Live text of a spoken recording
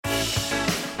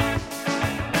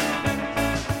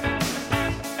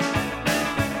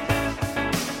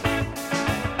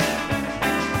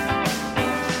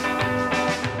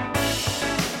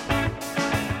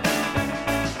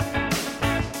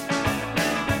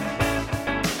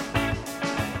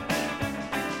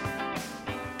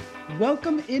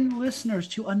Welcome in, listeners,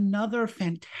 to another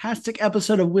fantastic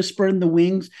episode of Whisper in the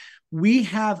Wings. We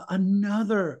have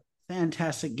another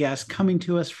fantastic guest coming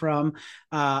to us from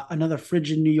another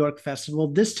Frigid New York festival,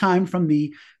 this time from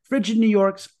the Frigid New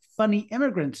York's Funny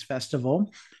Immigrants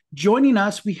Festival. Joining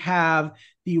us, we have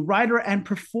the writer and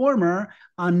performer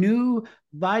Anu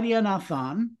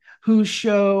Vaidyanathan, whose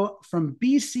show From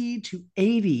BC to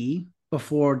AD,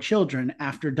 Before Children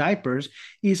After Diapers,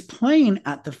 is playing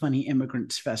at the Funny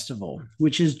Immigrants Festival,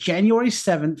 which is January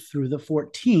 7th through the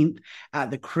 14th at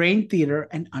the Crane Theater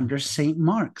and under St.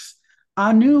 Mark's.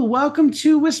 Anu, welcome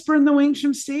to Whisper in the Wings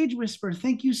from Stage Whisper.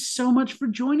 Thank you so much for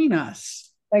joining us.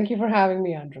 Thank you for having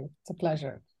me, Andrew. It's a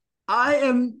pleasure. I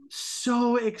am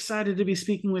so excited to be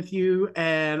speaking with you,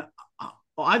 and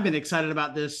I've been excited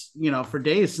about this, for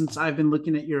days since I've been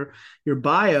looking at your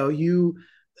bio.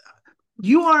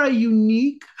 You are a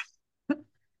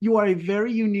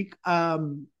very unique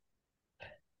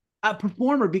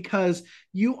performer because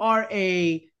you are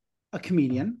a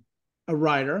comedian, a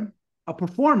writer, a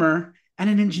performer, and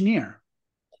an engineer.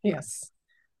 Yes.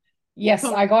 Yes,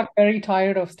 So I got very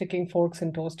tired of sticking forks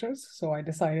in toasters. So I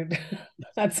decided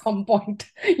at some point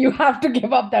you have to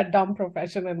give up that dumb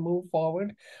profession and move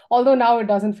forward. Although now it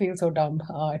doesn't feel so dumb.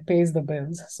 It pays the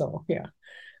bills. So yeah,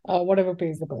 whatever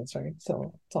pays the bills, right?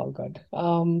 So it's all good.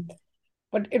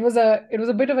 But it was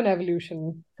a bit of an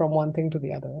evolution from one thing to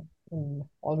the other. And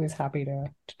always happy to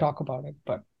talk about it.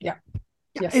 But yeah,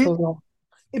 yeah, yes, it those are.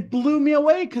 it blew me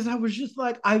away because I was just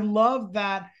like, I love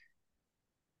that.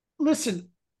 Listen,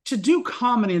 to do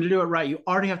comedy and to do it right, you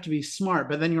already have to be smart.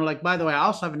 But then you're like, by the way, I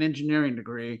also have an engineering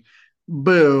degree.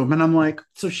 Boom. And I'm like,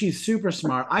 so she's super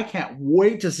smart. I can't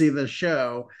wait to see this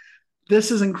show.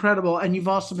 This is incredible. And you've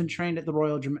also been trained at the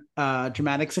Royal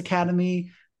Dramatics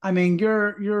Academy. I mean,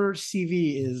 your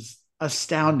CV is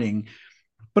astounding.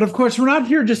 But of course, we're not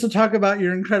here just to talk about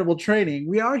your incredible training.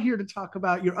 We are here to talk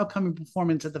about your upcoming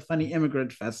performance at the Funny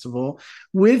Immigrant Festival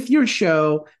with your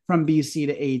show From BC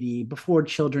to AD, Before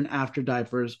Children After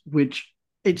Diapers, which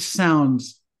it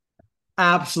sounds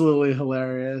absolutely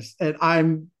hilarious. And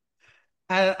I'm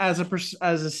as a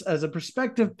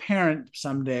prospective parent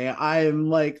someday, I'm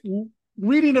like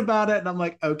reading about it and I'm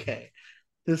like, okay,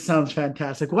 this sounds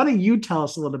fantastic. Why don't you tell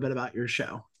us a little bit about your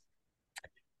show?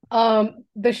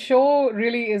 The show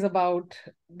really is about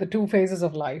the two phases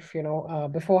of life,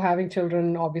 before having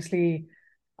children, obviously,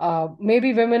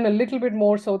 maybe women a little bit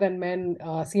more so than men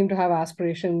seem to have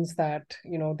aspirations that,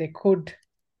 they could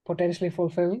potentially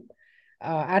fulfill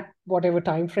at whatever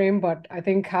time frame. But I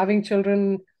think having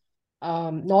children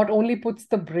not only puts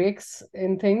the brakes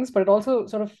in things, but it also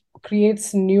sort of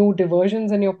creates new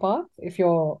diversions in your path if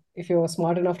you're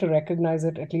smart enough to recognize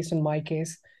it, at least in my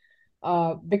case.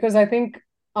 Because I think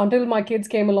until my kids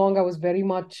came along, I was very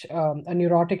much a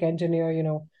neurotic engineer.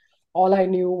 All I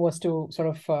knew was to sort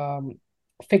of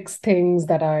fix things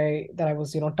that I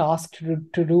was tasked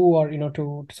to do, or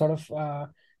to sort of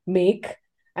make.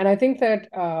 And I think that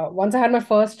once I had my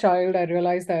first child, I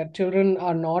realized that children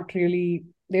are not really,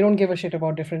 they don't give a shit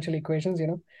about differential equations.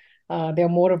 They're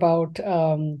more about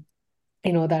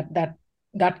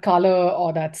that color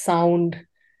or that sound,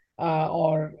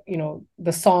 or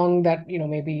the song that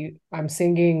maybe I'm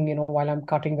singing while I'm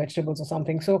cutting vegetables or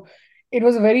something. So it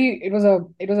was a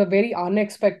very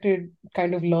unexpected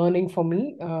kind of learning for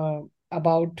me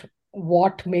about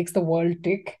what makes the world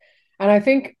tick. And I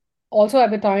think also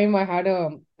at the time I had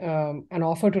an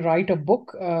offer to write a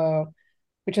book,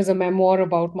 which is a memoir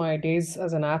about my days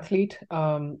as an athlete.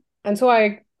 And so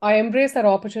I embraced that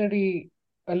opportunity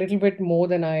a little bit more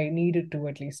than I needed to.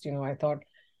 At least I thought,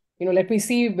 let me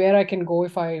see where I can go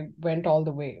if I went all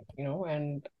the way,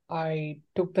 and I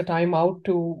took the time out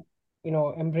to,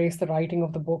 embrace the writing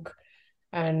of the book.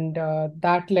 And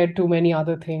that led to many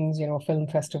other things, film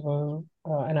festival,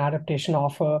 an adaptation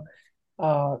offer,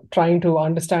 trying to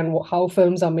understand how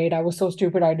films are made. I was so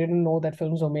stupid. I didn't know that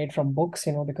films were made from books,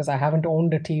 because I haven't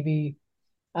owned a TV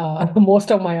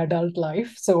most of my adult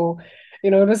life. So,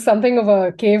 it was something of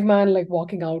a caveman, like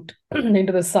walking out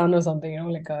into the sun or something,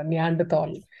 like a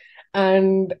Neanderthal.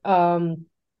 And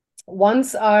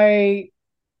once I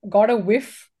got a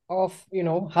whiff of,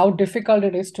 how difficult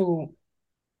it is to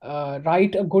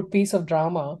write a good piece of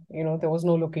drama, there was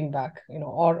no looking back,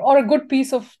 or a good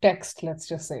piece of text, let's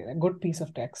just say, a good piece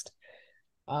of text.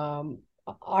 Um,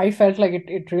 I felt like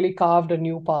it really carved a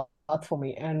new path for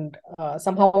me. And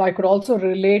somehow I could also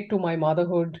relate to my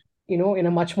motherhood, in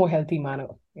a much more healthy manner,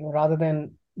 rather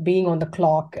than being on the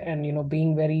clock and,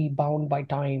 being very bound by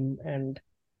time and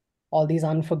all these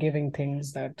unforgiving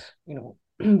things that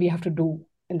we have to do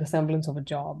in the semblance of a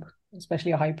job,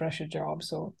 especially a high pressure job.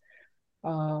 So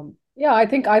Yeah, I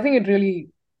think it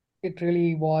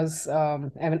really was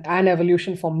an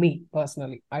evolution for me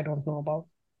personally. I don't know about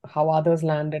how others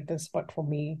landed this, but for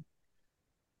me,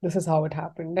 this is how it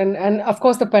happened. And of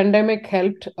course, the pandemic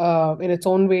helped in its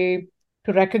own way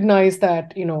to recognize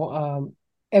that,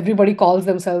 everybody calls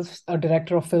themselves a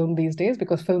director of film these days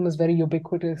because film is very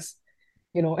ubiquitous.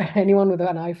 Anyone with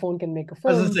an iPhone can make a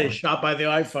I was gonna film. say shot by the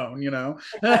iPhone, you know.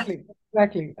 Exactly,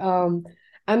 exactly.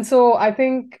 And so I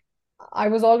think I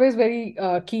was always very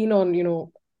keen on,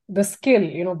 the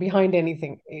skill, behind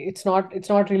anything. It's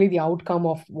not really the outcome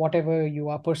of whatever you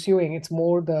are pursuing. It's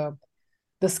more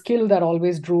the skill that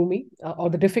always drew me, or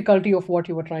the difficulty of what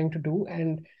you were trying to do.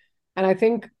 And I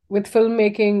think with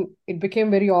filmmaking, it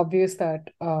became very obvious that,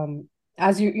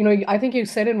 as I think you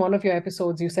said in one of your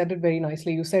episodes, you said it very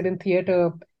nicely. You said in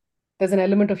theater there's an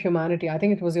element of humanity. I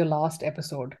think it was your last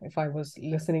episode, if I was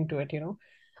listening to it.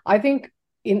 I think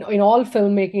in all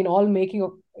filmmaking, in all making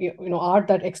of art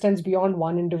that extends beyond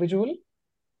one individual,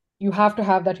 you have to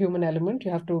have that human element.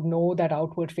 You have to know that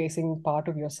outward facing part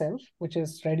of yourself, which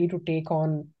is ready to take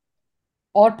on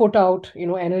or put out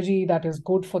energy that is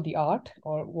good for the art,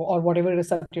 or whatever it is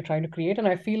that you're trying to create. And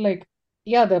I feel like,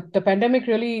 yeah, the pandemic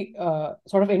really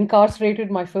sort of incarcerated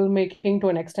my filmmaking to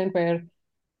an extent where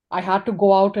I had to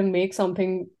go out and make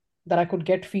something that I could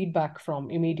get feedback from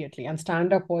immediately. And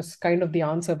stand up was kind of the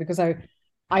answer, because I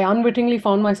unwittingly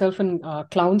found myself in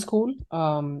clown school,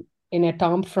 in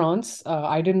Étampes, France.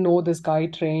 I didn't know this guy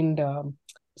trained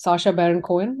Sacha Baron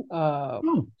Cohen.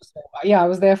 Oh, So, yeah, I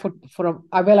was there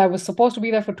well, I was supposed to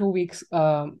be there for 2 weeks,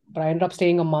 but I ended up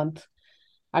staying a month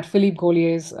at Philippe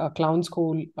Gollier's clown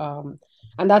school.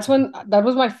 And that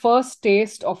was my first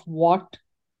taste of what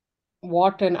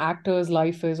an actor's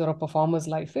life is, or a performer's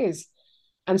life is.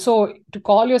 And so to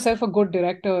call yourself a good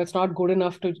director, it's not good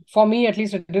enough to, for me at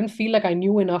least, it didn't feel like I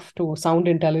knew enough to sound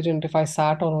intelligent if I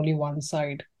sat on only one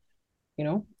side,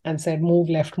 and said,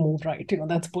 move left, move right.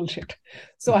 That's bullshit.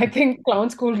 So I think clown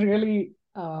school really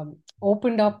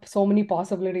opened up so many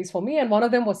possibilities for me. And one of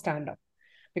them was stand up,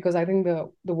 because I think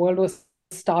the world was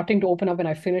starting to open up when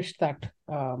I finished that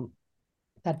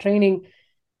training,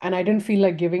 and I didn't feel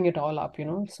like giving it all up.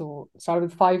 So started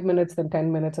with 5 minutes, then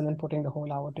 10 minutes, and then putting the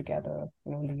whole hour together,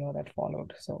 in the year that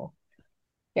followed. So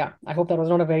yeah, I hope that was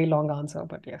not a very long answer,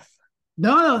 but yes.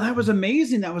 no, no, that was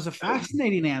amazing. That was a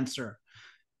fascinating answer.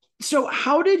 So,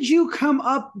 how did you come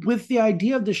up with the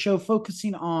idea of the show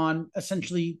focusing on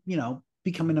essentially,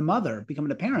 becoming a mother,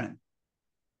 becoming a parent?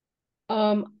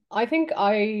 I think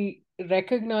I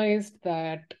recognized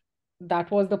that that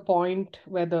was the point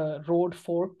where the road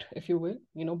forked, if you will.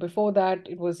 Before that,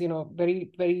 it was,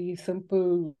 very, very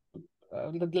simple.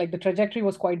 Like the trajectory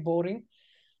was quite boring.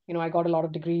 I got a lot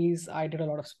of degrees. I did a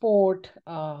lot of sport.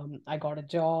 I got a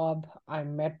job. I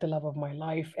met the love of my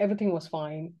life. Everything was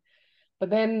fine. But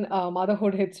then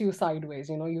motherhood hits you sideways.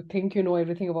 You think you know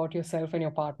everything about yourself and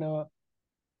your partner,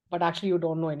 but actually you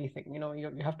don't know anything.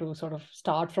 You have to sort of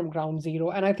start from ground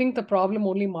zero. And I think the problem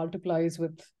only multiplies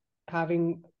with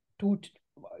having two,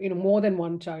 more than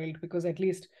one child, because at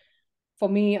least for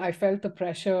me, I felt the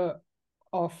pressure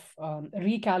of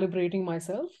recalibrating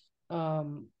myself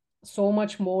um, so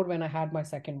much more when I had my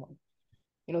second one.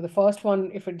 The first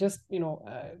one, if it just,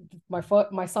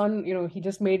 my son, he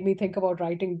just made me think about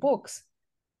writing books.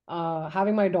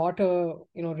 Having my daughter,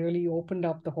 really opened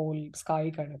up the whole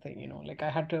sky kind of thing. Like I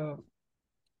had to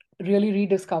really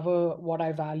rediscover what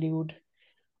I valued,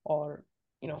 or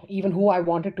even who I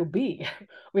wanted to be,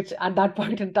 which at that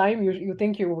point in time you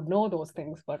think you would know those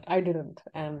things, but I didn't.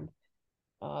 And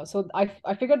so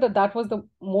I figured that was the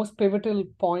most pivotal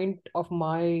point of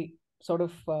my sort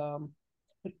of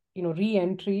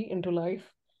re-entry into life.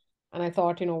 And I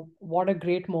thought, what a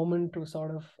great moment to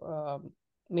sort of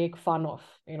make fun of,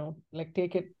 like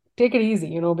take it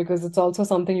easy, because it's also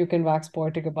something you can wax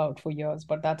poetic about for years,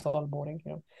 but that's all boring.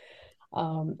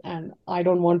 And I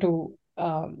don't want to.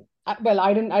 Well,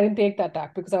 I didn't take that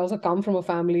tack, because I also come from a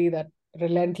family that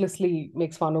relentlessly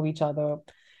makes fun of each other,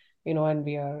 and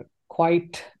we are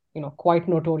quite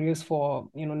notorious for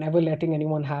never letting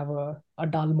anyone have a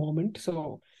dull moment.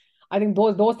 So I think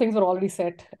those things were already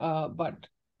set, but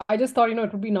I just thought it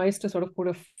would be nice to sort of put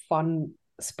a fun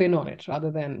spin on it,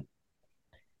 rather than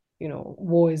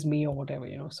woe is me or whatever.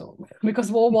 So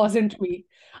because woe wasn't me.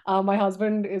 My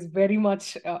husband is very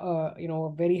much a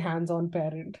very hands-on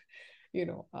parent,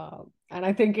 and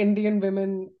I think Indian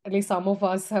women, at least some of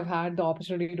us, have had the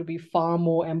opportunity to be far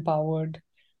more empowered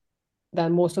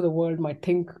than most of the world might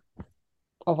think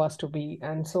of us to be.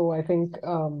 And so I think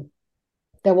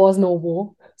there was no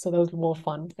woe, so there was more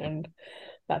fun. And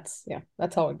that's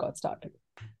how it got started.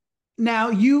 Now,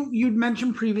 you'd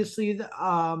mentioned previously that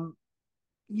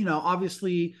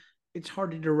obviously it's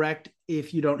hard to direct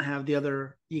if you don't have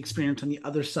the experience on the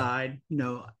other side,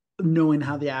 knowing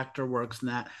how the actor works and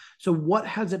that. So what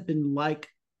has it been like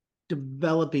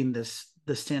developing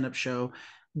the stand-up show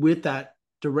with that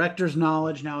director's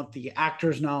knowledge, now with the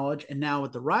actor's knowledge, and now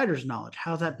with the writer's knowledge?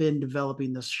 How's that been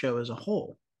developing this show as a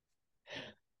whole?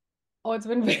 Oh, it's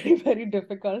been very, very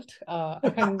difficult.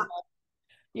 And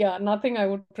yeah, nothing I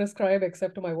would prescribe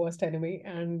except to my worst enemy.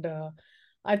 And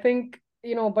I think,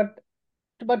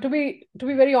 but to be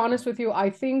very honest with you, I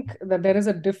think that there is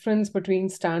a difference between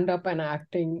stand-up and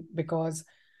acting because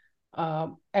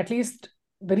at least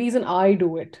the reason I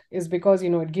do it is because,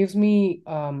 it gives me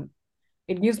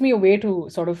a way to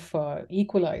sort of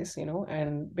equalize,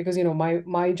 and because,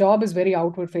 my job is very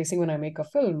outward facing when I make a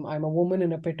film. I'm a woman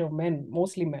in a pit of men,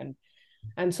 mostly men.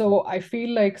 And so I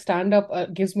feel like stand up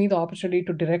gives me the opportunity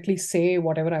to directly say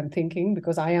whatever I'm thinking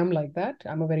because I am like that.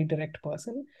 I'm a very direct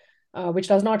person, which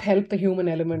does not help the human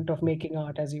element of making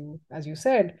art, as you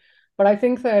said. But I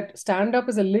think that stand up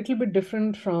is a little bit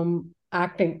different from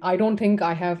acting. I don't think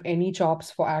I have any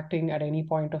chops for acting at any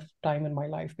point of time in my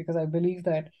life because I believe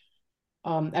that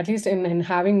at least in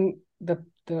having the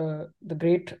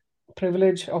great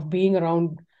privilege of being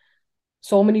around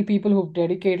so many people who've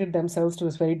dedicated themselves to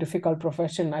this very difficult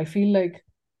profession, I feel like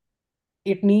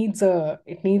it needs a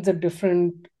it needs a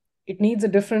different it needs a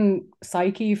different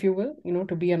psyche, if you will,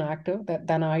 to be an actor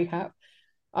than I have.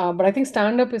 But I think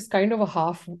stand up is kind of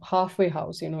a halfway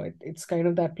house. It's kind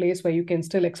of that place where you can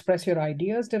still express your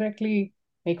ideas directly,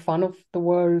 make fun of the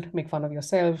world, make fun of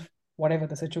yourself, whatever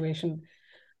the situation.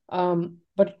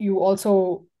 But you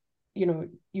also,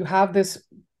 you have this,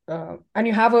 and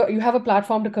you have a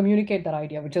platform to communicate that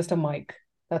idea with just a mic.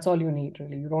 That's all you need,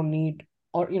 really. You don't need,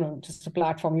 or just a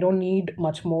platform. You don't need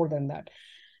much more than that.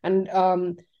 And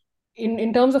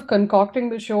in terms of concocting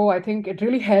the show, I think it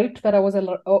really helped that I was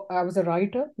a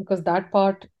writer because that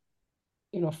part,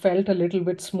 felt a little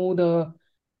bit smoother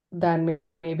than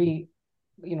maybe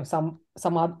some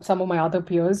of my other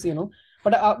peers.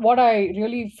 But what I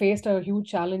really faced a huge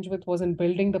challenge with was in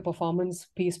building the performance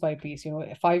piece by piece,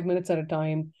 5 minutes at a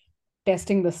time,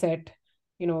 testing the set,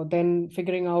 then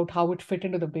figuring out how it fit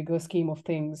into the bigger scheme of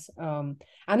things. And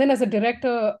then as a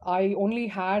director, I only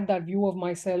had that view of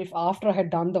myself after I had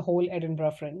done the whole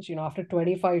Edinburgh Fringe. After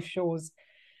 25 shows,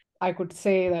 I could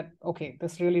say that, okay,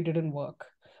 this really didn't work.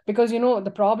 Because,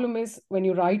 the problem is when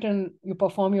you write and you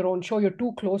perform your own show, you're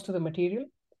too close to the material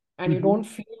and you Mm-hmm. don't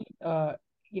feel,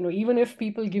 even if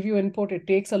people give you input, it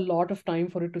takes a lot of time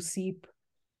for it to seep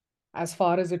as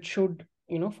far as it should,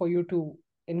 for you to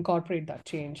incorporate that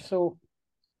change. So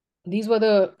these were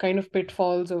the kind of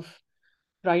pitfalls of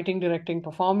writing, directing,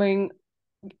 performing.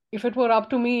 If it were up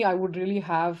to me, I would really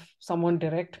have someone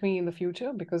direct me in the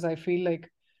future because I feel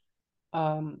like,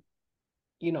 um,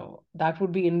 that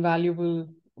would be invaluable.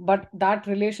 But that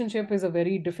relationship is a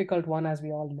very difficult one, as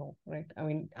we all know, right? I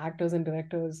mean, actors and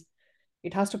directors,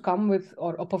 it has to come with,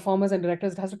 or performers and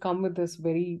directors, it has to come with this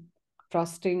very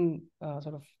trusting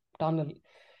sort of tunnel.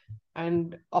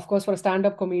 And of course, for a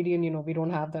stand-up comedian, we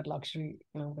don't have that luxury,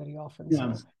 very often.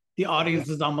 Yeah. So The yeah, audience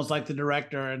is almost like the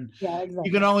director, and yeah, you can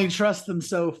exactly. only trust them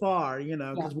so far,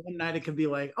 Yeah, because one night it could be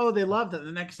like, oh, they loved it.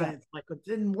 The next yeah, night it's like, it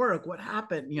didn't work. What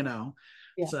happened? yeah,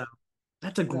 So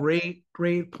that's a exactly. great,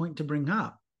 great point to bring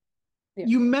up. Yeah.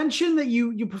 You mentioned that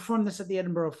you performed this at the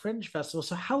Edinburgh Fringe Festival.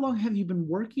 So how long have you been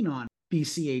working on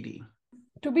BCAD?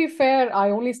 To be fair,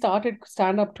 I only started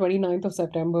stand-up 29th of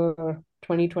September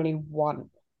 2021.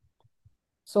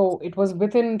 So it was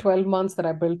within 12 months that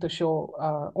I built the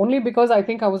show. Only because I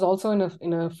think I was also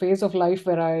in a phase of life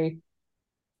where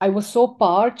I was so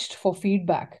parched for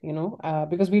feedback,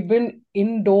 because we'd been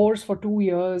indoors for 2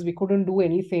 years. We couldn't do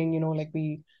anything, like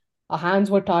our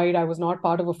hands were tied. I was not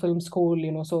part of a film school,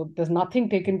 so there's nothing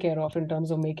taken care of in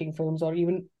terms of making films, or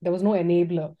even there was no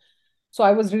enabler. So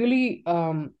I was really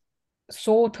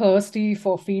so thirsty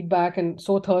for feedback and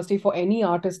so thirsty for any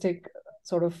artistic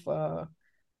sort of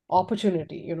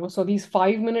opportunity, so these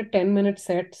 5 minute 10-minute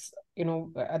sets,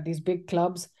 at these big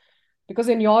clubs, because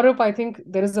in Europe I think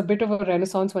there is a bit of a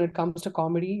renaissance when it comes to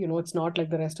comedy. It's not like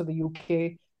the rest of the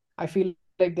UK. I feel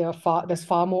like there's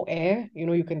far more air.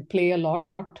 You can play a lot,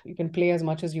 you can play as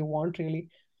much as you want, really.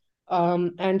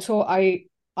 And so I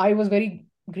was very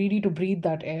greedy to breathe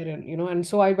that air in, and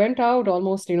so I went out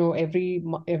almost, every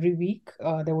week.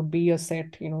 There would be a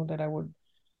set, that I would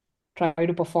try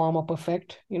to perform or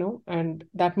perfect, and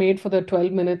that made for the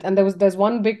 12 minutes. And there's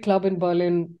one big club in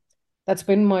Berlin that's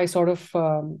been my sort of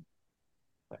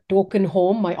token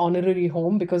home, my honorary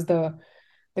home, because the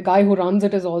guy who runs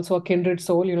it is also a kindred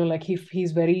soul, like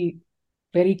he's very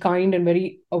very kind and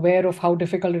very aware of how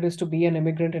difficult it is to be an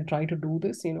immigrant and try to do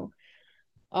this,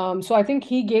 So I think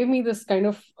he gave me this kind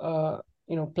of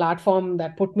platform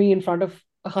that put me in front of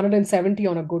 170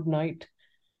 on a good night,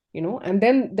 and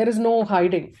then there is no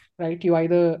hiding, right? You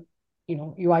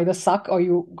either suck or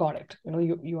you got it,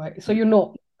 so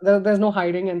there's no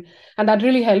hiding, and that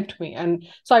really helped me. And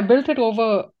so I built it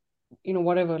over,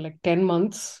 whatever, like 10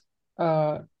 months.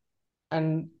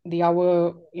 And the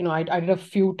hour, I did a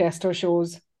few tester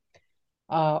shows.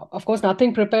 Of course,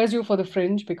 nothing prepares you for the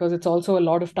fringe because it's also a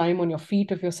lot of time on your feet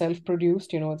if you're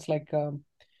self-produced. It's like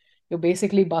you're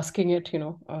basically busking it.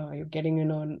 You're getting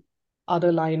in on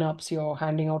other lineups, you're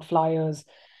handing out flyers.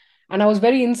 And I was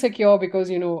very insecure because,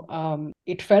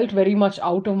 it felt very much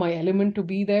out of my element to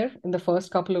be there in the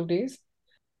first couple of days.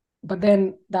 But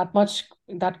then that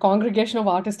congregation of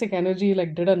artistic energy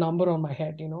like did a number on my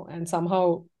head, and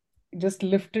somehow just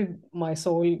lifted my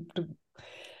soul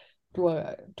to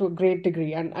a great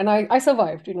degree. And I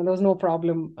survived. There was no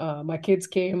problem. My kids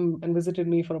came and visited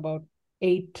me for about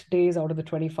 8 days out of the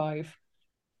 25,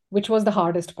 which was the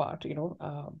hardest part,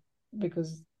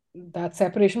 because that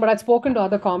separation. But I'd spoken to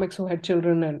other comics who had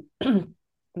children, and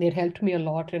they'd helped me a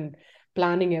lot in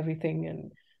planning everything.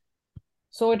 And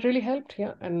so it really helped,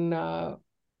 yeah. And I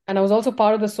was also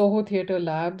part of the Soho Theatre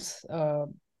Labs.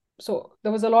 So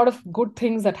there was a lot of good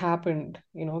things that happened,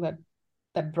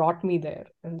 that brought me there.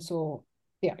 And so,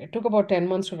 yeah, it took about 10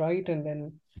 months to write, and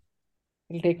then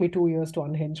it'll take me 2 years to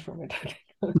unhinge from it.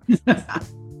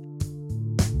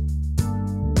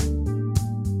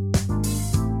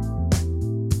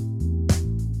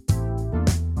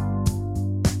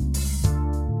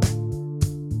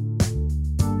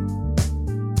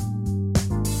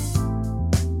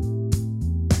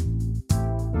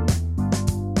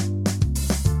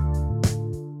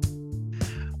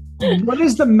 What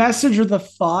is the message or the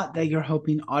thought that you're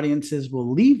hoping audiences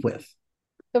will leave with?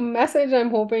 The message I'm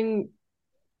hoping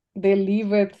they leave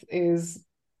with is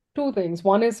two things.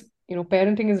 One is,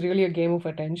 parenting is really a game of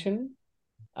attention.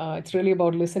 It's really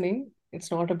about listening.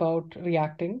 It's not about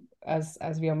reacting as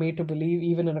we are made to believe,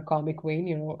 even in a comic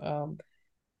vein,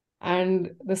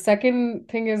 And the second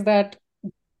thing is that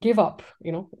give up,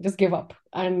 just give up,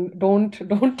 and don't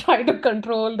try to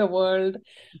control the world.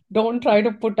 Don't try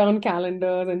to put down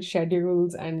calendars and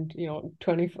schedules and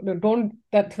 20. Don't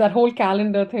that whole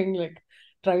calendar thing like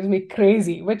drives me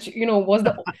crazy, which was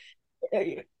the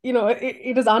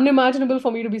it is unimaginable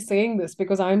for me to be saying this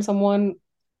because I'm someone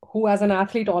who as an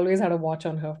athlete always had a watch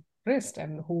on her wrist,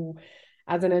 and who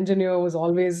as an engineer was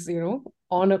always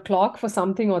on a clock for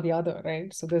something or the other,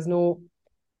 right? So there's no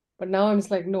but now I'm just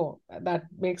like, no, that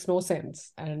makes no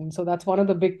sense. And so that's one of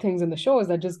the big things in the show is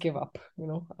that just give up,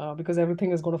 because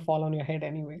everything is going to fall on your head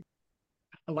anyway.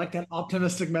 I like that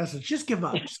optimistic message. Just give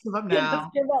up. Just give up Yeah, now.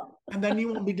 just give up. And then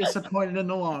you won't be disappointed in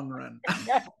the long run.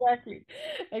 Yeah,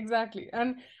 exactly.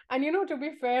 And to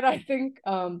be fair, I think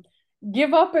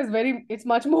give up is it's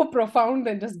much more profound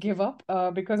than just give up,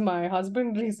 because my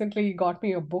husband recently got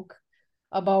me a book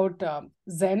about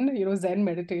Zen, Zen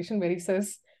meditation, where he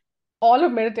says all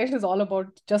of meditation is all about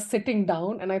just sitting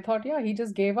down. And I thought, yeah, he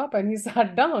just gave up and he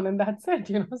sat down and that's it,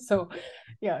 So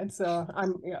yeah, it's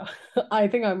I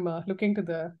think I'm looking to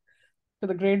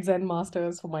the great Zen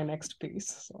masters for my next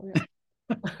piece. So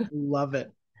yeah. Love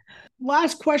it.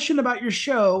 Last question about your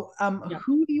show. Yeah.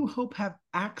 Who do you hope have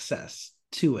access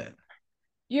to it?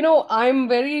 I'm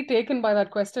very taken by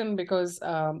that question because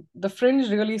the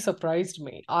Fringe really surprised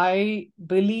me. I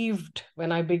believed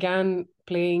when I began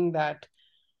playing that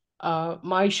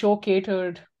my show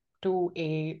catered to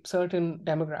a certain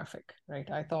demographic, right?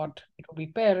 I thought it would be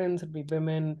parents, it'd be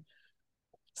women,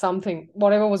 something,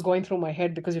 whatever was going through my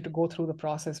head because you had to go through the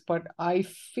process. But I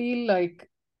feel like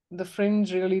the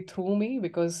Fringe really threw me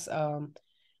because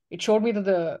it showed me that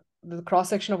the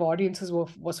cross-section of audiences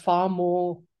was far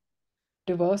more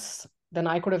diverse than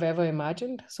I could have ever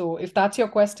imagined. So if that's your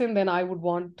question, then I would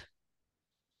want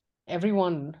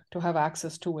everyone to have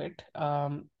access to it.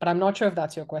 But I'm not sure if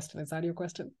that's your question. Is that your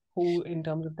question? Who in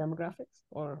terms of demographics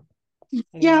or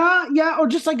anyone? Yeah. Or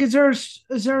just like, is there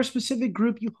a specific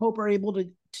group you hope are able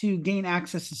to gain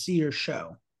access to see your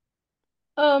show?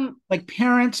 Like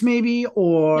parents maybe,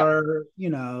 or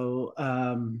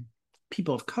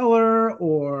people of color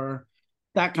or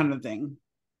that kind of thing.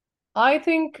 I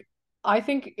think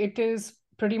it is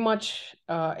pretty much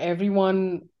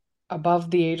everyone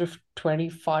above the age of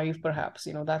 25, perhaps.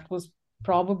 That was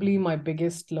probably my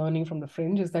biggest learning from the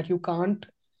Fringe is that you can't,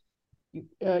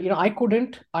 I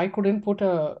couldn't put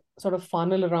a sort of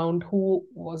funnel around who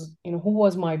was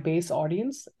my base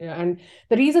audience. And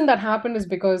the reason that happened is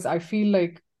because I feel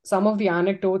like some of the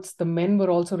anecdotes the men were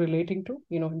also relating to,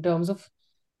 in terms of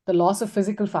the loss of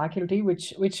physical faculty,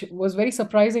 which was very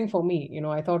surprising for me.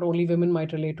 I thought only women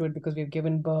might relate to it because we've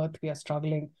given birth, we are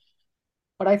struggling.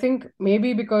 But I think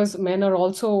maybe because men are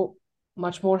also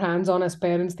much more hands-on as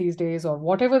parents these days, or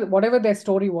whatever their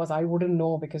story was, I wouldn't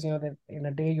know, because in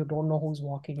a day you don't know who's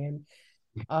walking in.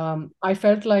 I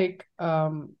felt like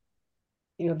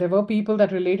there were people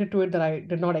that related to it that I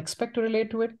did not expect to relate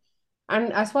to it.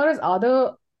 And as far as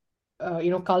other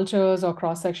cultures or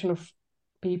cross section of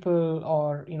people,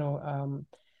 or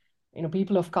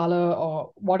people of color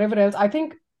or whatever else, I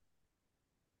think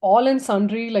all and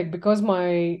sundry, like, because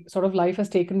my sort of life has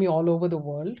taken me all over the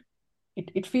world,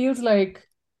 it feels like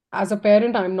as a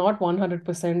parent I'm not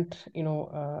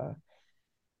 100%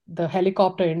 the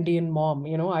helicopter Indian mom.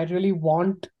 I really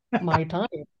want my time.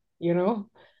 you know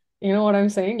you know what I'm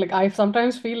saying? Like, I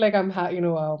sometimes feel like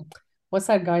what's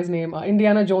that guy's name,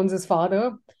 Indiana Jones's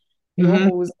father, Mm-hmm.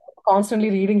 who's constantly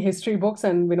reading history books,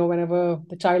 and whenever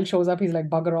the child shows up, he's like,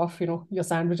 bugger off, your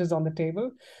sandwich is on the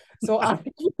table. So I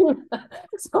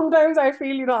sometimes I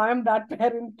feel, I am that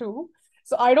parent too.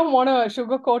 So I don't want to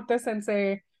sugarcoat this and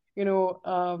say, you know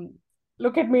um,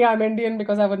 look at me, I'm Indian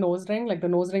because I have a nose ring. Like, the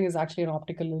nose ring is actually an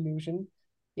optical illusion.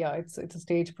 Yeah, it's a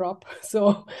stage prop.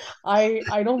 So I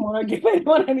don't want to give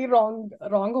anyone any wrong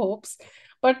hopes.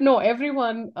 But no,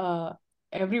 everyone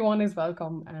is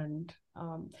welcome. And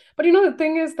but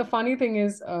the funny thing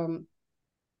is,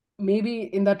 maybe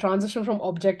in that transition from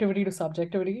objectivity to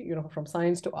subjectivity, from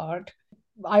science to art,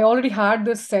 I already had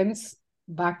this sense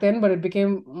back then, but it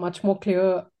became much more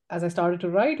clear as I started to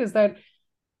write, is that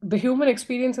the human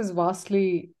experience is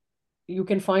vastly, you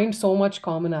can find so much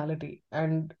commonality.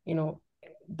 And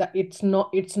that that's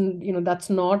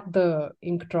not the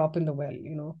ink drop in the well.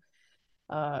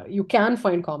 You can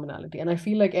find commonality, and I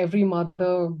feel like every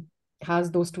mother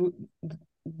has those two,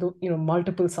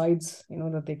 multiple sides,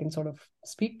 that they can sort of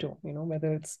speak to,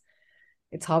 whether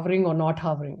it's hovering or not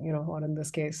hovering, or in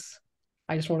this case,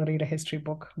 I just want to read a history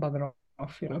book, bugger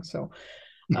off. So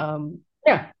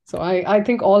yeah, so I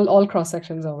think all cross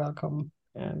sections are welcome,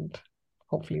 and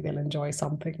hopefully they'll enjoy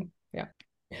something. Yeah.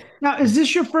 Now, is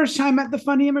this your first time at the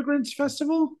Funny Immigrants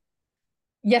Festival?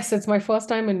 Yes, it's my first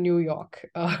time in New York,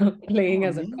 playing Oh,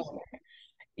 as a amazing. comic.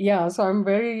 Yeah, so I'm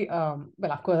very well,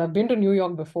 of course, I've been to New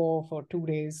York before for 2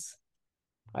 days,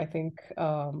 I think,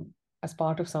 as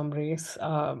part of some race.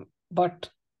 But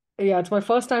yeah, it's my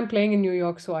first time playing in New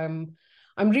York, so I'm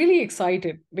really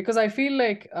excited because I feel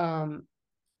like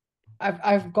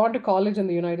I've gone to college in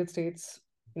the United States,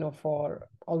 for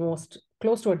almost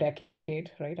close to a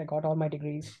decade, right? I got all my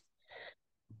degrees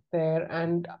there,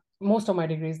 and most of my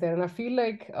degrees there, and I feel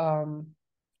like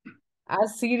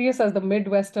as serious as the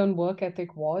Midwestern work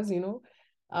ethic was,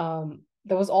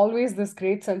 there was always this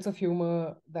great sense of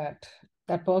humor that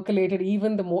percolated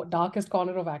even the more darkest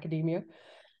corner of academia.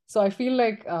 So I feel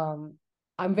like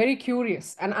I'm very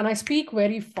curious, and I speak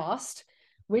very fast,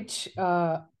 which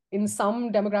in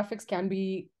some demographics can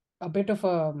be a bit of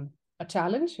a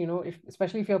challenge,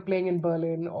 especially if you're playing in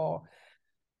Berlin or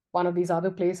one of these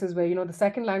other places where, the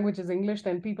second language is English,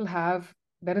 then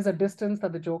there is a distance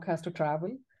that the joke has to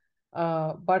travel.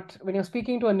 But when you're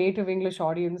speaking to a native English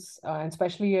audience, and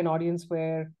especially an audience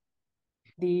where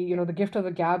the gift of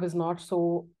the gab is not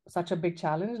such a big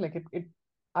challenge, like it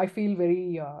I feel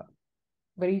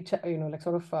like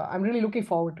sort of, I'm really looking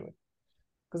forward to it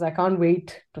because I can't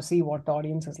wait to see what the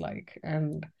audience is like.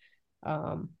 And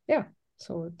yeah,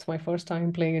 so it's my first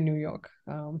time playing in New York.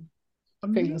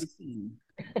 Fingers. Amazing.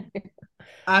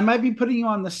 I might be putting you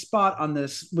on the spot on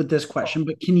this with this question,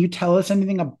 but can you tell us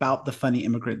anything about the Funny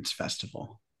Immigrants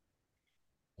Festival?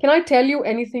 Can I tell you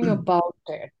anything about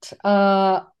it?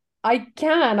 I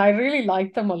can. I really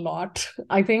like them a lot.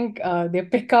 I think they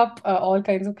pick up all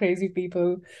kinds of crazy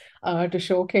people to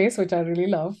showcase, which I really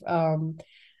love.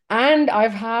 And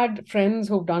I've had friends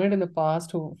who've done it in the past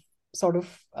who sort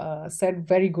of said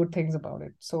very good things about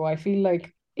it. So I feel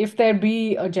like if there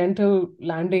be a gentle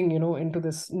landing, into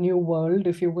this new world,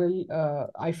 if you will,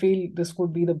 I feel this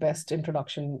would be the best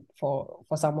introduction for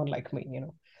someone like me.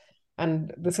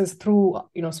 And this is through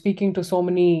speaking to so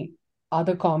many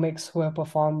other comics who have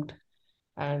performed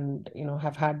and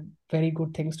have had very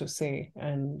good things to say.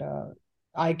 And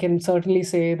I can certainly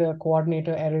say the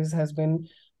coordinator Erez has been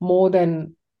more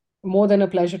than more than a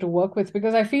pleasure to work with,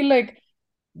 because I feel like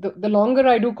the longer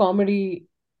I do comedy,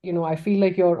 I feel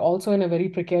like you're also in a very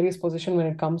precarious position when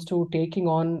it comes to taking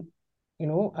on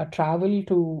a travel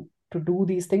to do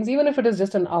these things, even if it is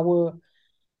just an hour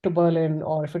to Berlin,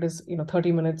 or if it is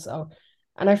 30 minutes out.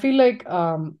 And I feel like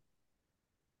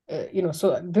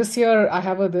so this year I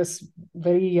have this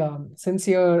very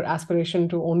sincere aspiration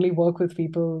to only work with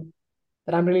people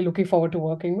that I'm really looking forward to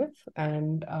working with,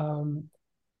 and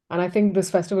I think this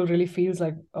festival really feels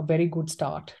like a very good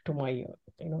start to my year.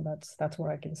 That's what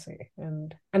I can say,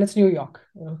 and it's New York,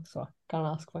 so I can't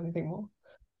ask for anything more.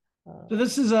 So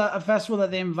this is a festival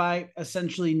that they invite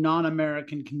essentially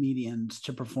non-American comedians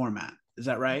to perform at. Is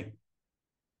that right?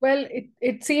 Well,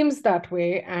 it seems that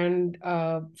way, and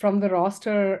from the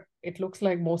roster, it looks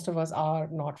like most of us are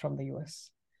not from the US.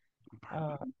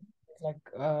 Uh,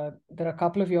 there are a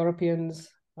couple of Europeans.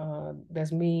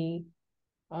 There's me.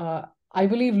 Uh, I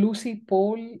believe Lucy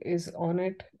Pohl is on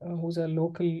it, who's a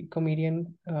local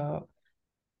comedian.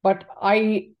 But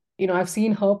I've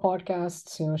seen her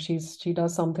podcasts. She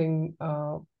does something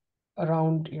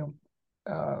around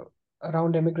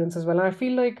around immigrants as well. And I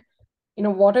feel like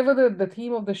whatever the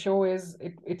theme of the show is,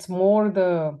 it's more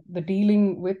the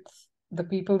dealing with the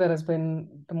people that has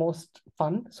been the most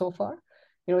fun so far.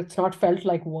 It's not felt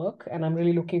like work, and I'm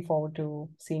really looking forward to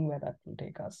seeing where that will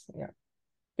take us. Yeah,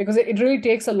 because it really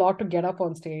takes a lot to get up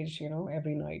on stage,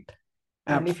 every night.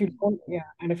 And if you Absolutely. don't, yeah,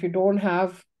 and if you don't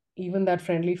have even that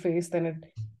friendly face, then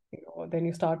then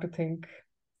you start to think,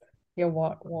 yeah,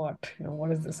 what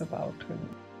is this about?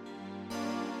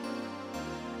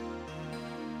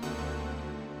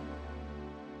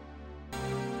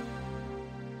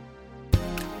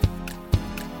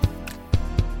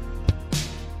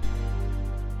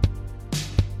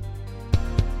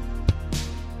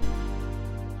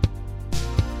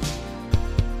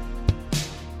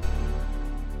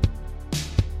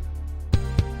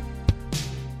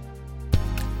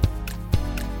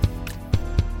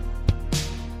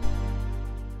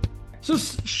 So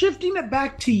shifting it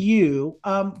back to you,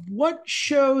 what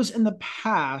shows in the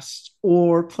past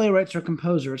or playwrights or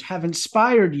composers have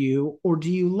inspired you or do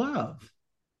you love?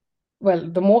 Well,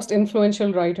 the most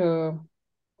influential writer,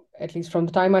 at least from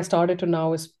the time I started to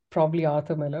now, is probably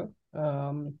Arthur Miller.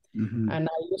 Mm-hmm. And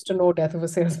I used to know Death of a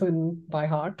Salesman by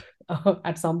heart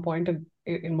at some point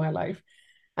in my life.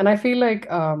 And I feel like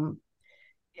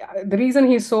yeah, the reason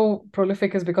he's so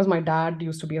prolific is because my dad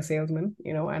used to be a salesman,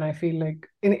 and I feel like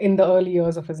in the early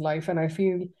years of his life, and I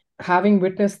feel having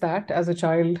witnessed that as a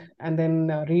child and then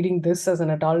reading this as an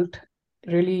adult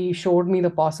really showed me the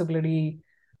possibility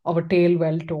of a tale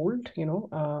well told,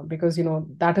 because,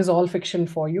 that is all fiction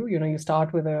for you. You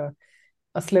start with a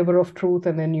sliver of truth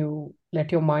and then you let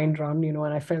your mind run,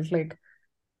 and I felt like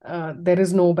there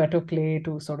is no better play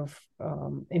to sort of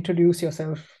introduce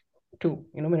yourself to,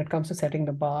 when it comes to setting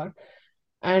the bar.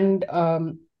 And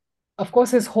of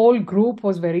course, his whole group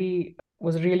was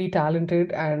really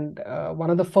talented. And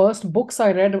one of the first books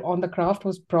I read on the craft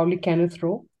was probably Kenneth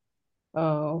Rowe,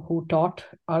 who taught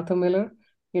Arthur Miller,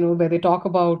 where they talk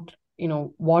about,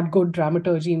 what good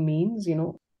dramaturgy means,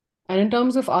 And in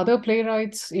terms of other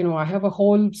playwrights, I have a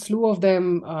whole slew of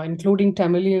them, including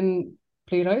Tamilian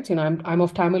playwrights. I'm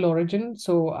of Tamil origin,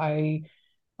 so I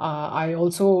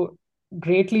also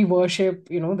greatly worship,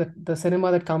 the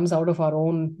cinema that comes out of our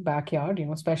own backyard,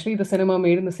 especially the cinema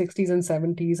made in the 60s and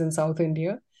 70s in South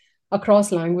India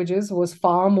across languages was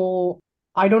far more,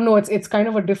 I don't know, it's kind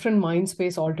of a different mind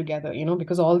space altogether,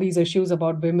 because all these issues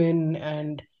about women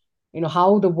and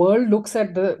how the world looks at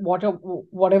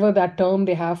whatever that term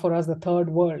they have for us, the third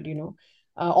world,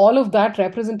 all of that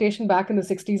representation back in the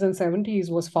 60s and 70s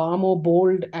was far more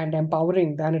bold and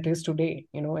empowering than it is today,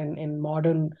 in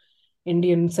modern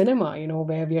Indian cinema,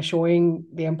 where we are showing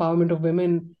the empowerment of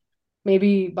women,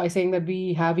 maybe by saying that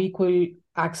we have equal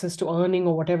access to earning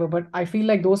or whatever. But I feel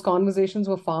like those conversations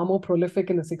were far more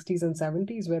prolific in the 60s and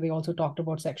 70s, where they also talked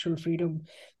about sexual freedom.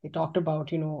 They talked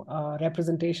about,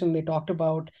 representation. They talked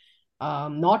about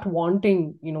not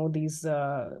wanting, these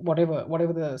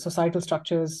whatever the societal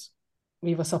structures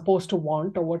we were supposed to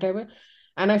want or whatever.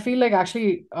 And I feel like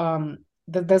actually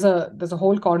there's a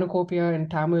whole cornucopia in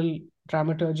Tamil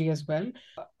dramaturgy as well.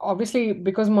 Obviously,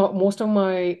 because most of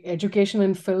my education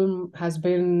in film has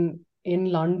been in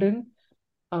London,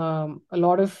 a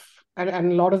lot of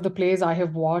and a lot of the plays I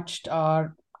have watched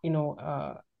are, in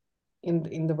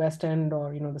the West End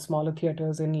or the smaller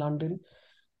theaters in London.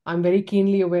 I'm very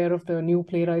keenly aware of the new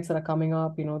playwrights that are coming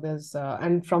up. There's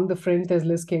and from the Fringe, there's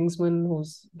Liz Kingsman,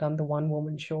 who's done the One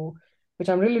Woman Show, which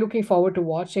I'm really looking forward to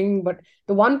watching. But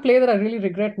the one play that I really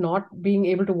regret not being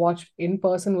able to watch in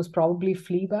person was probably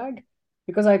Fleabag,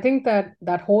 because I think that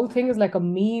that whole thing is like a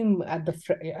meme at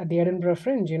the Edinburgh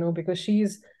Fringe. Because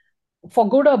she's, for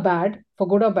good or bad,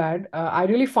 I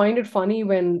really find it funny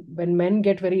when men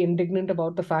get very indignant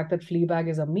about the fact that Fleabag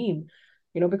is a meme,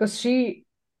 because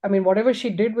I mean, whatever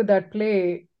she did with that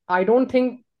play, I don't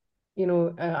think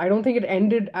I don't think it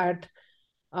ended at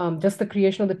just the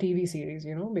creation of the TV series,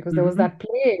 because there was Hmm. that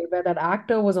play where that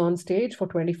actor was on stage for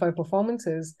 25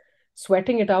 performances,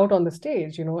 sweating it out on the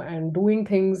stage, and doing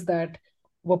things that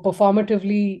were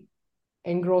performatively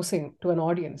engrossing to an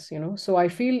audience, So I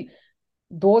feel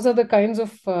those are the kinds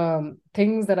of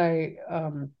things that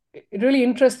it really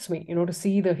interests me, to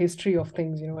see the history of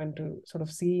things, and to sort of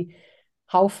see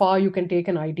how far you can take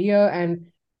an idea. And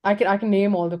I can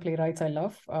name all the playwrights I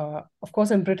love. Of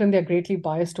course, in Britain, they're greatly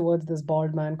biased towards this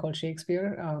bald man called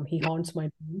Shakespeare. He haunts my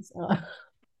dreams.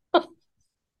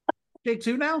 Take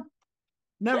two now?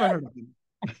 Never heard of him.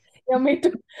 Yeah, me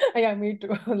too. Yeah, me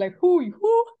too. Like who?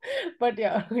 But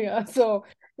yeah, yeah. So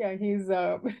yeah,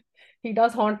 he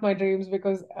does haunt my dreams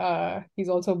because he's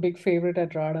also a big favorite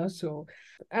at RADA. So,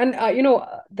 and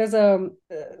there's a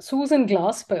Susan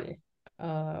Glaspell,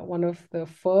 one of the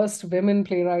first women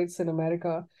playwrights in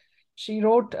America. She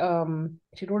wrote a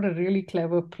really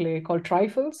clever play called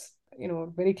Trifles.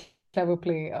 Very clever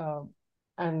play,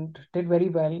 and did very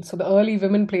well. So the early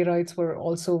women playwrights were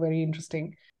also very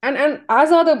interesting, and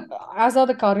as are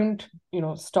the current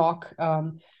stock.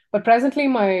 But presently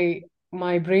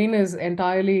my brain is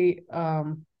entirely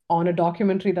on a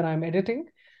documentary that I'm editing.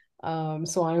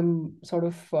 So I'm sort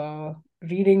of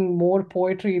reading more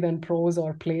poetry than prose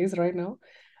or plays right now.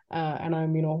 And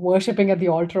I'm worshipping at the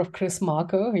altar of Chris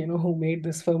Marker, who made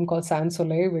this film called Sans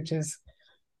Soleil, which is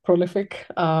prolific.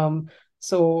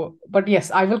 But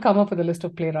yes, I will come up with a list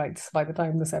of playwrights by the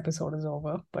time this episode is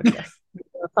over. But yes,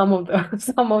 some of the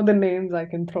some of the names I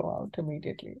can throw out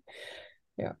immediately.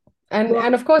 Yeah, and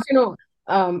Well, of course,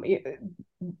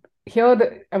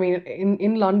 here I mean,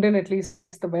 in London, at least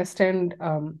the West End,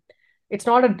 it's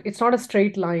not a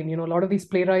straight line. A lot of these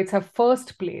playwrights have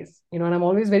first plays. And I'm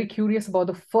always very curious about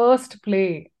the first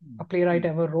play a playwright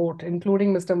ever wrote,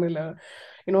 including Mr. Miller.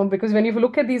 Because when you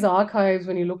look at these archives,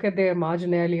 when you look at their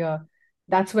marginalia,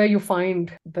 that's where you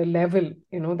find the level,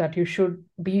 that you should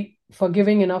be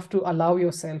forgiving enough to allow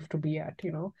yourself to be at.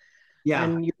 yeah.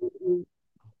 And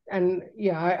and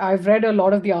yeah, I've read a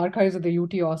lot of the archives of the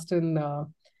UT Austin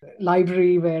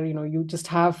library, where you just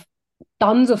have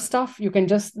tons of stuff. You can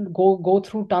just go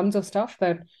through tons of stuff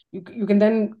that you can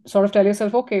then sort of tell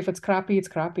yourself, okay, if it's crappy, it's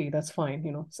crappy. That's fine.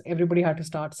 So everybody had to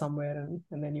start somewhere,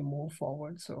 and then you move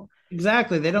forward. So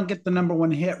Exactly. They don't get the number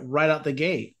one hit right out the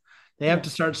gate. They have yeah. to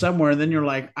start somewhere. And then you're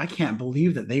like, I can't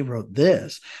believe that they wrote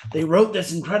this. They wrote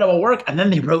this incredible work and then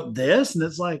they wrote this. And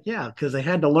it's like, yeah, because they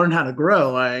had to learn how to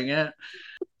grow.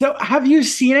 So, have you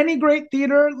seen any great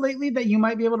theater lately that you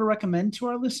might be able to recommend to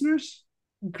our listeners?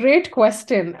 Great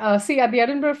question. See, at the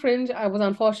Edinburgh Fringe, I was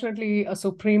unfortunately a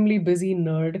supremely busy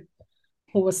nerd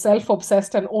who was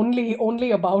self-obsessed and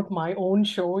only about my own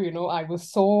show. I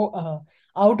was so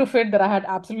out of it that I had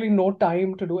absolutely no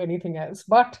time to do anything else.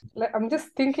 But I'm just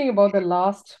thinking about the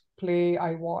last play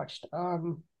I watched.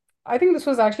 I think this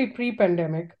was actually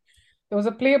pre-pandemic. There was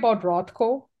a play about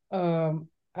Rothko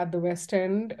at the West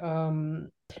End.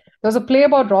 There was a play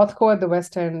about Rothko at the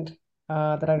West End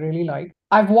that I really liked.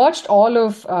 I've watched all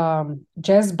of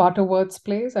Jez Butterworth's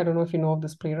plays. I don't know if you know of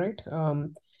this playwright.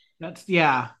 That's,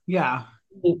 yeah, yeah.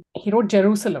 He wrote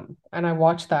Jerusalem, and I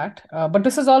watched that. But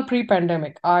this is all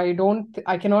pre-pandemic. I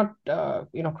cannot,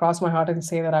 cross my heart and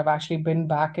say that I've actually been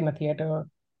back in a theater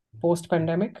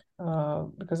post-pandemic,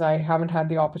 because I haven't had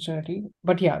the opportunity.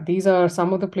 But yeah, these are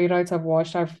some of the playwrights I've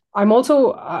watched. I'm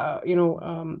also,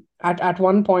 at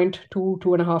one point,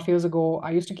 2.5 years ago,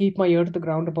 I used to keep my ear to the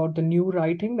ground about the new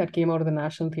writing that came out of the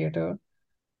National Theatre,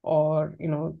 or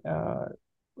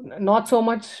not so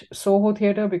much Soho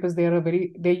Theatre, because they're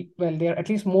at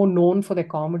least more known for their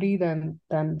comedy than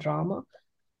drama.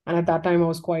 And at that time, I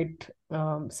was quite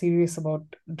serious about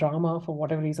drama for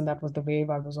whatever reason. That was the wave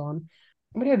I was on.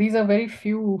 But yeah, these are very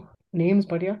few names,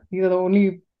 but yeah, these are the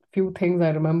only few things I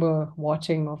remember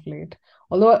watching of late.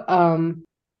 Although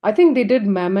I think they did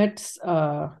Mamet's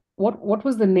what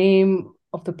was the name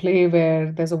of the play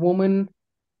where there's a woman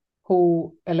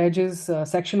who alleges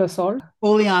sexual assault?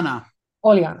 Oleana.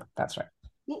 Oliana, that's right.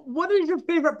 What is your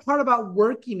favorite part about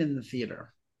working in the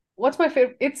theater? What's my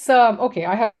favorite? It's okay,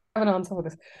 I have an answer for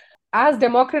this. As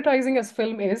democratizing as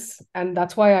film is, and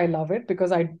that's why I love it,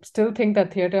 because I still think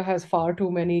that theater has far too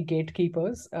many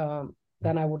gatekeepers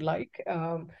than I would like.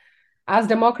 As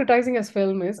democratizing as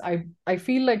film is, I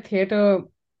feel like theater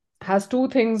has two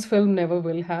things film never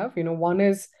will have. One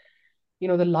is, the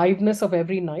liveness of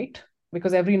every night,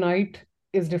 because every night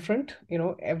is different.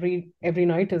 Every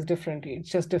night is different. It's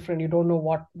just different. You don't know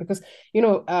what, because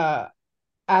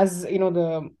as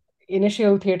the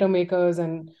initial theater makers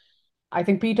and I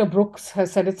think Peter Brooks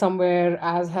has said it somewhere,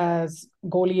 as has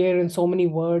Golier in so many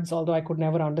words, although I could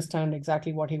never understand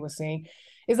exactly what he was saying,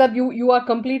 is that you are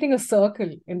completing a circle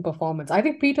in performance. I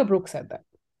think Peter Brooks said that.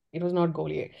 It was not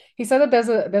Golier. He said that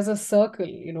there's a circle,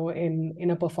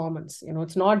 in a performance.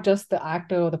 It's not just the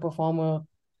actor or the performer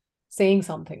saying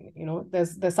something.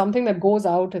 There's something that goes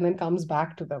out and then comes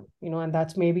back to them. And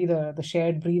that's maybe the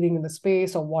shared breathing in the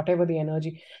space or whatever the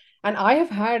energy. And I have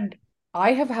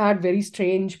had very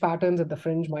strange patterns at the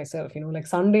Fringe myself. Like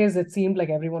Sundays, it seemed like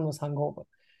everyone was hungover.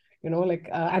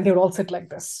 And they would all sit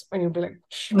like this, and you'd be like,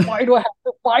 why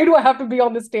do I have to be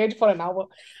on the stage for an hour?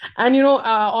 And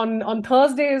on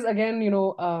Thursdays again,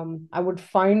 I would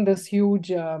find this huge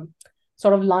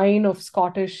sort of line of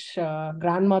Scottish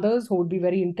grandmothers who would be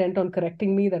very intent on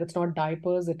correcting me that it's not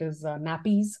diapers, it is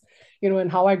nappies,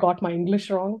 and how I got my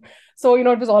English wrong. So,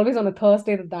 it was always on a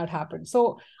Thursday that happened.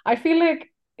 So I feel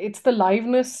like it's the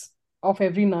liveness of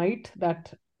every night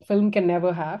that film can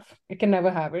never have. It can never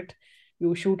have it.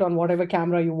 You shoot on whatever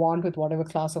camera you want with whatever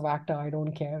class of actor. I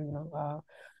don't care.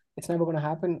 It's never going to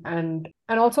happen. And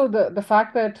also the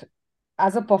fact that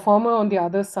as a performer on the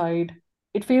other side,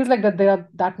 it feels like that there are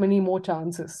that many more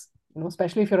chances.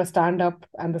 Especially if you're a stand-up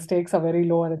and the stakes are very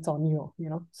low and it's on you.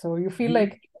 So you feel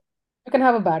like you can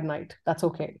have a bad night. That's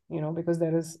okay. Because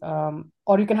there is,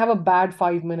 or you can have a bad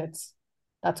 5 minutes.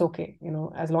 That's okay.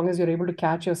 As long as you're able to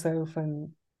catch yourself and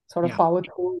sort of Yeah. power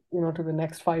through, to the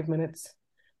next 5 minutes,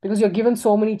 because you're given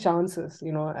so many chances,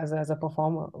 as a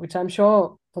performer, which I'm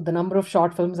sure for the number of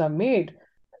short films I've made,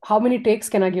 how many takes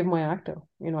can I give my actor?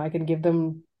 I can give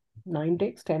them 9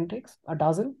 takes, 10 takes, a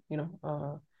dozen,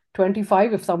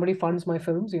 25 if somebody funds my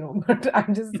films, but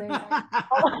I'm just saying,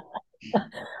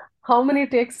 how many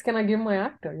takes can I give my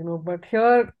actor? But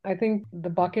here, I think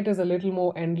the bucket is a little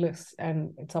more endless,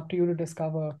 and it's up to you to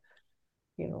discover,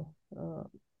 you know,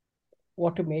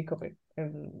 what to make of it.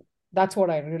 And that's what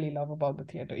I really love about the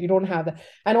theater. You don't have that.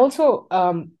 And also,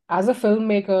 as a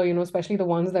filmmaker, especially the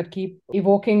ones that keep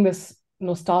evoking this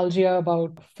nostalgia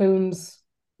about films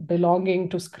belonging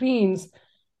to screens,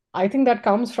 I think that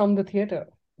comes from the theater,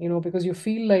 because you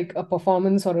feel like a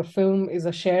performance or a film is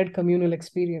a shared communal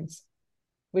experience,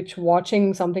 which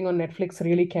watching something on Netflix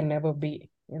really can never be,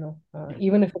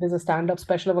 even if it is a stand-up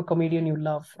special of a comedian you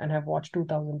love and have watched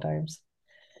 2,000 times,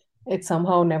 it's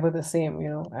somehow never the same,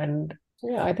 and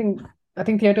yeah, I think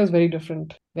theater is very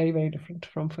different, very, very different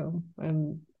from film.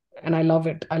 And I love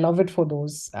it for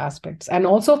those aspects. And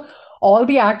also all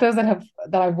the actors that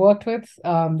I've worked with,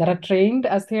 that are trained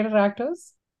as theater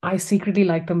actors, I secretly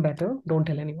like them better. Don't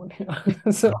tell anyone.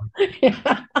 So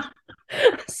yeah.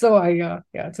 So yeah,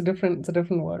 it's a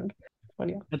different world. But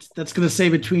yeah. That's going to say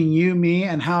between you, me,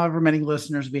 and however many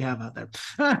listeners we have out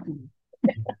there.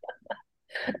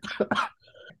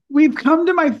 We've come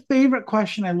to my favorite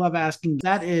question I love asking.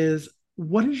 That is,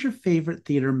 what is your favorite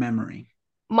theater memory?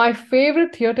 My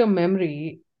favorite theater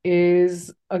memory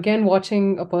is again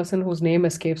watching a person whose name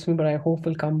escapes me, but I hope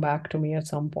will come back to me at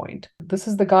some point. This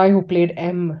is the guy who played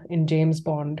M in James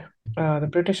Bond, the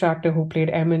British actor who played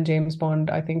M in James Bond.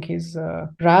 I think he's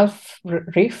Ralph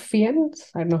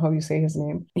Fiennes. I don't know how you say his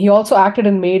name. He also acted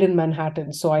in Made in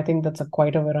Manhattan, so I think that's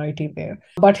quite a variety there.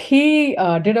 But he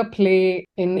did a play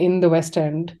in the West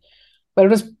End, but it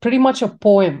was pretty much a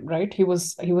poem, right? He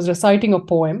was reciting a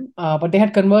poem, but they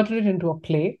had converted it into a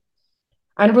play,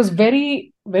 and it was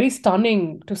very, very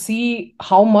stunning to see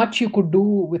how much you could do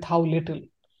with how little.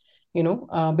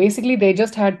 Basically, they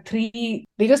just had three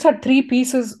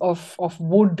pieces of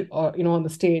wood, on the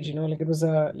stage. Like it was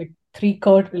a like three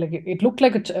curt like it looked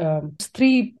like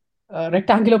three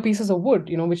rectangular pieces of wood,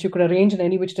 which you could arrange in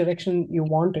any which direction you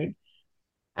wanted,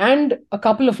 and a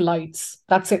couple of lights.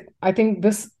 That's it. I think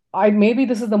maybe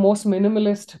this is the most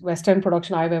minimalist Western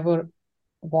production I've ever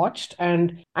watched,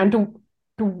 and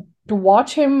to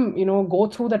watch him, go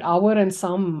through that hour and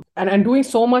some, and doing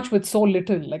so much with so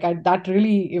little, like that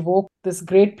really evoked this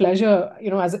great pleasure,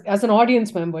 as an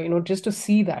audience member, just to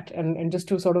see that, and just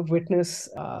to sort of witness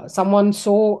someone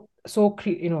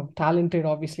talented,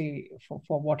 obviously,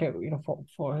 for whatever,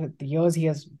 for the years he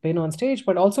has been on stage,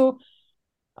 but also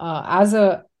as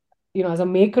a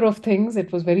maker of things,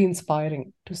 it was very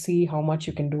inspiring to see how much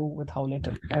you can do with how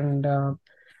little. And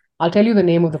I'll tell you the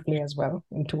name of the play as well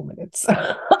in 2 minutes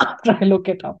after I look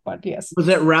it up. But yes, Was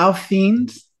it Ralph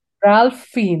Fiennes? Ralph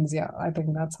Fiennes. Yeah, I think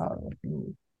that's how.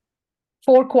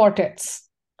 Four quartets.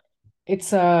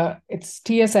 It's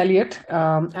T.S. Eliot,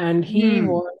 and he Hmm.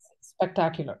 was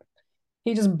spectacular.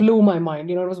 He just blew my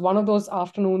mind. It was one of those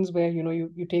afternoons where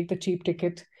you take the cheap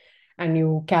ticket, and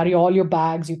you carry all your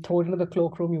bags, you throw it into the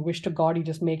cloakroom, you wish to God you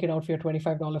just make it out for your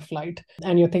 $25 flight.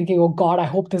 And you're thinking, oh God, I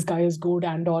hope this guy is good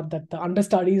and or that the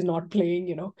understudy is not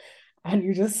playing, and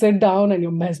you just sit down and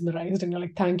you're mesmerized and you're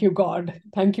like, thank you, God.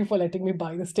 Thank you for letting me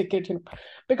buy this ticket,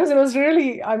 because it was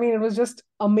really, I mean, it was just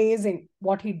amazing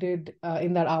what he did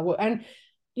in that hour. And,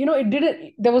 it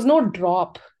didn't, there was no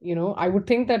drop, I would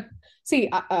think that, see,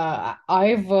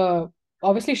 I've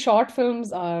obviously short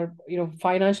films are,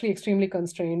 financially extremely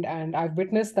constrained. And I've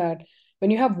witnessed that when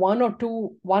you have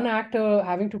one actor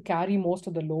having to carry most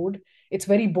of the load, it's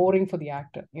very boring for the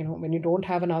actor, when you don't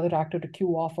have another actor to cue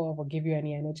off of or give you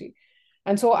any energy.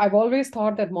 And so I've always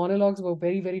thought that monologues were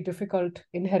very, very difficult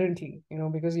inherently,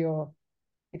 because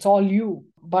it's all you.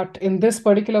 But in this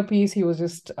particular piece, he was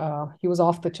just, he was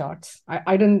off the charts.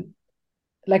 I didn't,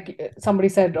 like somebody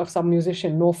said of some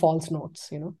musician, no false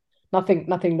notes, nothing.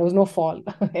 There was no fall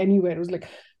anywhere. It was like,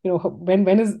 when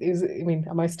I mean,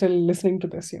 am I still listening to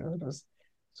this? It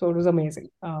was amazing.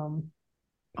 Oh,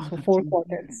 So that's four amazing.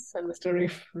 quartets and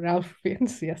Mr. Ralph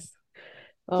Fiennes, yes. It's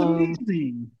Um,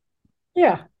 amazing.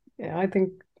 yeah, yeah, I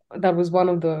think that was one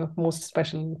of the most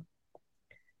special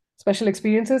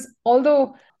experiences.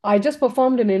 Although I just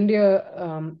performed in India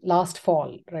last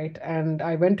fall, right? And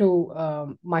I went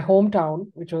to my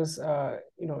hometown, which was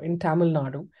in Tamil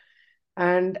Nadu,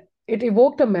 and it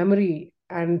evoked a memory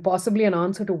and possibly an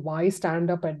answer to why stand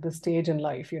up at this stage in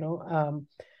life.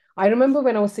 I remember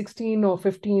when I was 16 or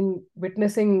 15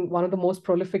 witnessing one of the most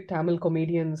prolific Tamil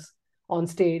comedians on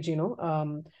stage.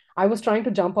 I was trying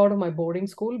to jump out of my boarding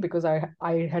school because I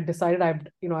had decided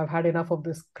I've had enough of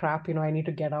this crap. I need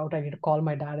to get out. I need to call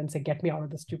my dad and say, get me out of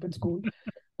this stupid school.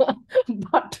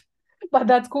 but but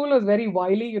that school was very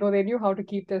wily. They knew how to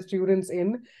keep their students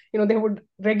in. They would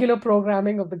regular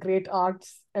programming of the great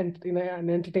arts and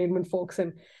entertainment folks.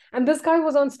 And this guy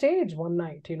was on stage one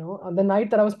night, on the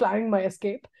night that I was planning my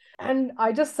escape. And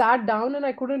I just sat down and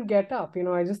I couldn't get up.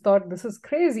 I just thought, this is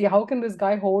crazy. How can this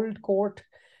guy hold court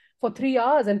for 3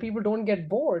 hours and people don't get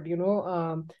bored?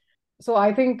 So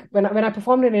I think when I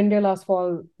performed in India last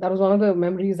fall, that was one of the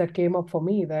memories that came up for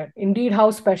me, that indeed how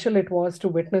special it was to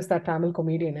witness that Tamil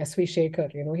comedian, S.V.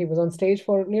 Shekhar. He was on stage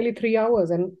for nearly 3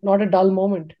 hours and not a dull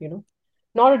moment,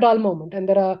 not a dull moment. And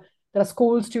there are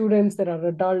school students, there are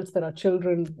adults, there are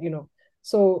children,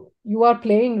 So you are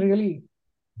playing really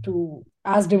to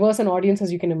as diverse an audience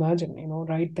as you can imagine,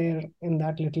 right there in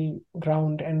that little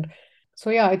ground. And so,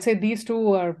 yeah, I'd say these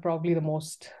two are probably the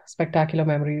most spectacular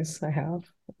memories I have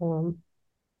um,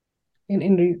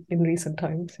 in recent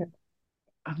times. Yeah.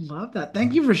 I love that.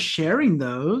 Thank you for sharing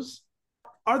those.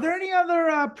 Are there any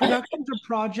other productions or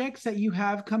projects that you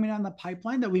have coming on the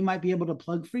pipeline that we might be able to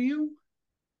plug for you?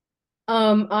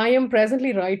 I am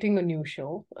presently writing a new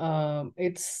show.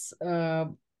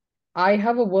 I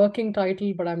have a working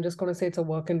title, but I'm just going to say it's a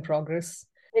work in progress.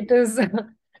 It is,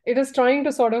 it is trying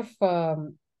to sort of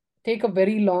take a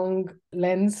very long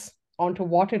lens onto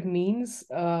what it means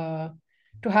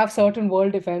to have certain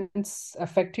world events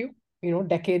affect you,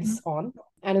 decades on.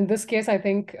 And in this case, I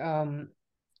think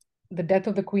the death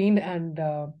of the Queen and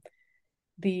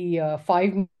the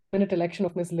 5-minute election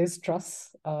of Miss Liz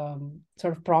Truss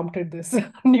sort of prompted this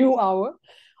new hour.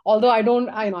 Although I don't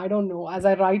know. As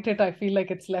I write it, I feel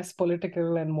like it's less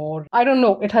political and more, I don't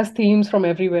know. It has themes from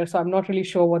everywhere, so I'm not really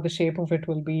sure what the shape of it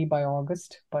will be by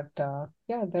August. But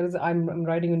yeah, I'm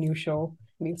writing a new show.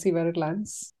 We'll see where it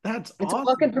lands. That's It's a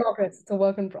work in awesome. progress. It's a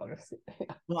work in progress.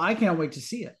 Well, I can't wait to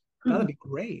see it. Yeah. That'd be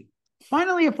great.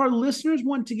 Finally, if our listeners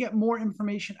want to get more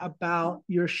information about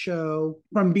your show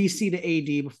from BC to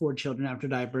AD, Before Children After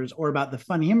Diapers, or about the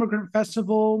Funny Immigrant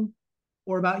Festival,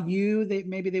 or about you,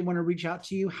 maybe they want to reach out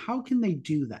to you, how can they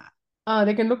do that?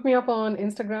 They can look me up on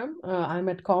Instagram. I'm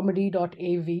at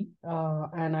comedy.av.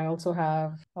 And I also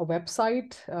have a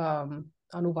website,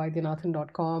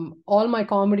 anuvaidyanathan.com. All my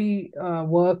comedy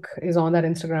work is on that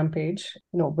Instagram page,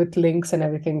 with links and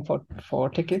everything for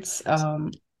tickets.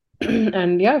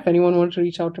 And yeah, if anyone wants to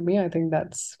reach out to me, I think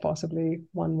that's possibly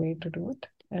one way to do it.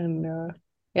 And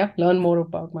yeah, learn more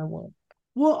about my work.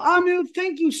 Well, Anu,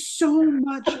 thank you so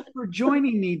much for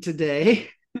joining me today.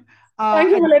 Thank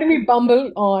you And for letting me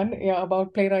bumble on, yeah,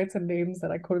 about playwrights and names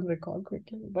that I couldn't recall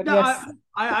quickly. But no, yes,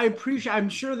 I appreciate. I'm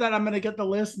sure that I'm going to get the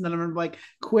list, and then I'm going to be like,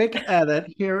 quick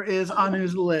edit. Here is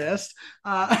Anu's list.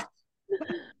 Uh, no,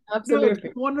 it's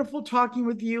absolutely. wonderful talking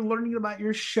with you, learning about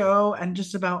your show, and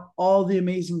just about all the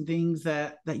amazing things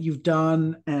that you've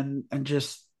done, and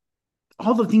just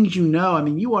all the things you know. I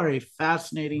mean, you are a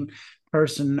fascinating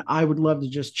person. I would love to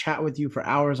just chat with you for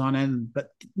hours on end, but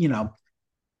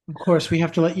of course, we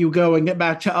have to let you go and get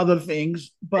back to other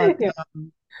things. But Yeah.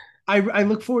 I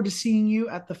look forward to seeing you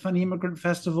at the Funny Immigrant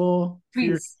Festival for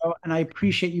your Please. show, and I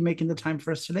appreciate you making the time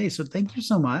for us today. So thank you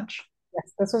so much.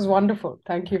 Yes, this was wonderful.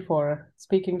 Thank you for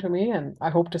speaking to me, and I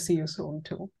hope to see you soon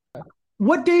too.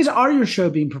 What days are your show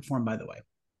being performed, by the way?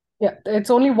 Yeah, it's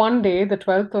only one day, the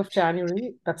 12th of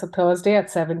January. That's a Thursday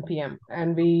at 7 p.m.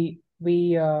 And we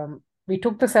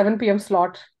took the 7 p.m.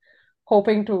 slot,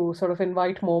 hoping to sort of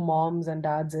invite more moms and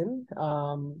dads in.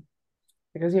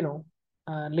 Because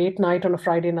late night on a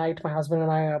Friday night, my husband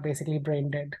and I are basically brain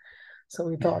dead. So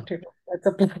we thought,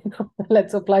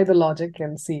 let's apply the logic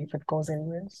and see if it goes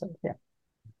anywhere. So yeah,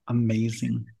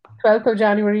 Amazing. 12th of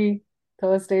January,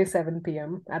 Thursday, 7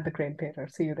 p.m. at the Crane Theater.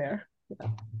 See you there. Yeah.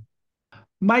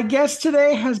 My guest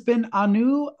today has been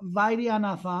Anu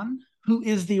Vaidyanathan, who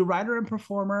is the writer and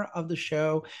performer of the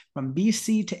show From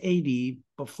BC to AD,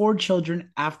 Before Children,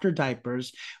 After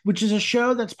Diapers, which is a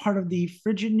show that's part of the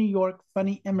Frigid New York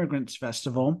Funny Immigrants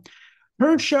Festival.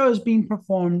 Her show is being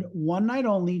performed one night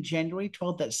only, January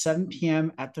 12th at 7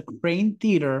 p.m. at the Crane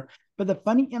Theater, but the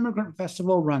Funny Immigrant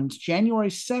Festival runs January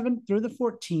 7th through the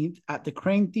 14th at the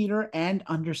Crane Theater and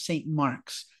under St.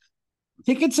 Mark's.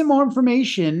 Tickets and more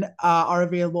information are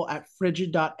available at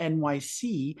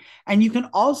frigid.nyc. And you can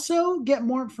also get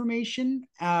more information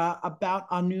about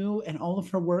Anu and all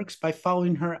of her works by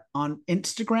following her on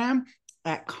Instagram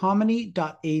at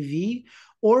comedy.av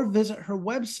or visit her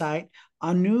website,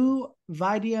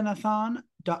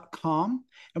 anuvaidyanathan.com.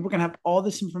 And we're going to have all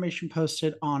this information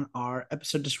posted on our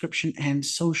episode description and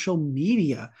social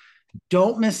media.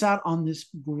 Don't miss out on this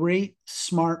great,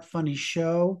 smart, funny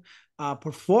show.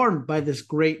 Performed by this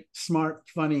great, smart,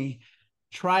 funny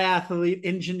triathlete,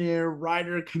 engineer,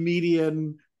 writer,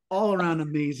 comedian, all around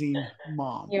amazing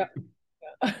mom. Yeah.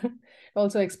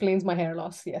 Also explains my hair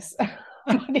loss. Yes.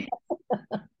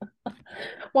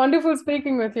 Wonderful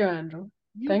speaking with you, Andrew.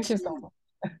 Thank you so much.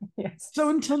 Yes.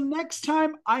 So until next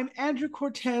time, I'm Andrew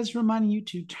Cortez reminding you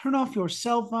to turn off your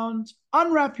cell phones,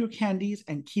 unwrap your candies,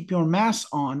 and keep your masks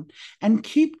on, and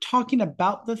keep talking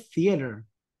about the theater.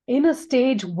 In a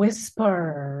Stage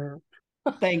Whisper.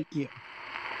 Thank you. Two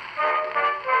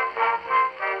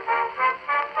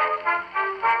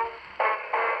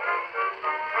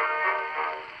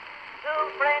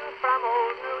friends from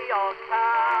old New York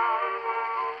town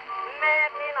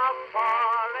met in a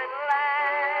foreign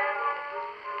land.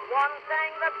 One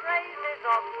sang the praises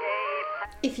of Cape.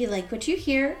 If you like what you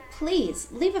hear,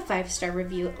 please leave a 5-star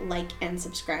review, like, and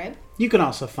subscribe. You can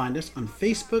also find us on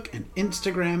Facebook and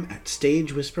Instagram at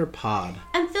Stage Whisper Pod.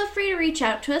 And feel free to reach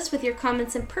out to us with your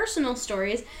comments and personal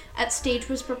stories at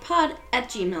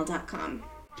stagewhisperpod@gmail.com.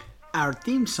 Our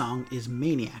theme song is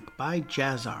Maniac by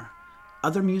Jazzar.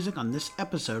 Other music on this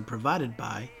episode provided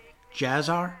by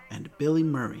Jazzar and Billy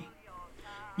Murray.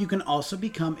 You can also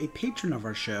become a patron of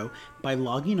our show by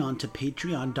logging on to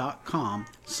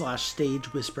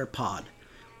patreon.com/stagewhisperpod.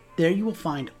 There you will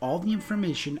find all the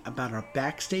information about our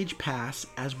backstage pass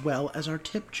as well as our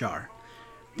tip jar.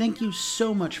 Thank you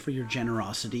so much for your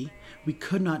generosity. We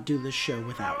could not do this show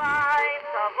without you.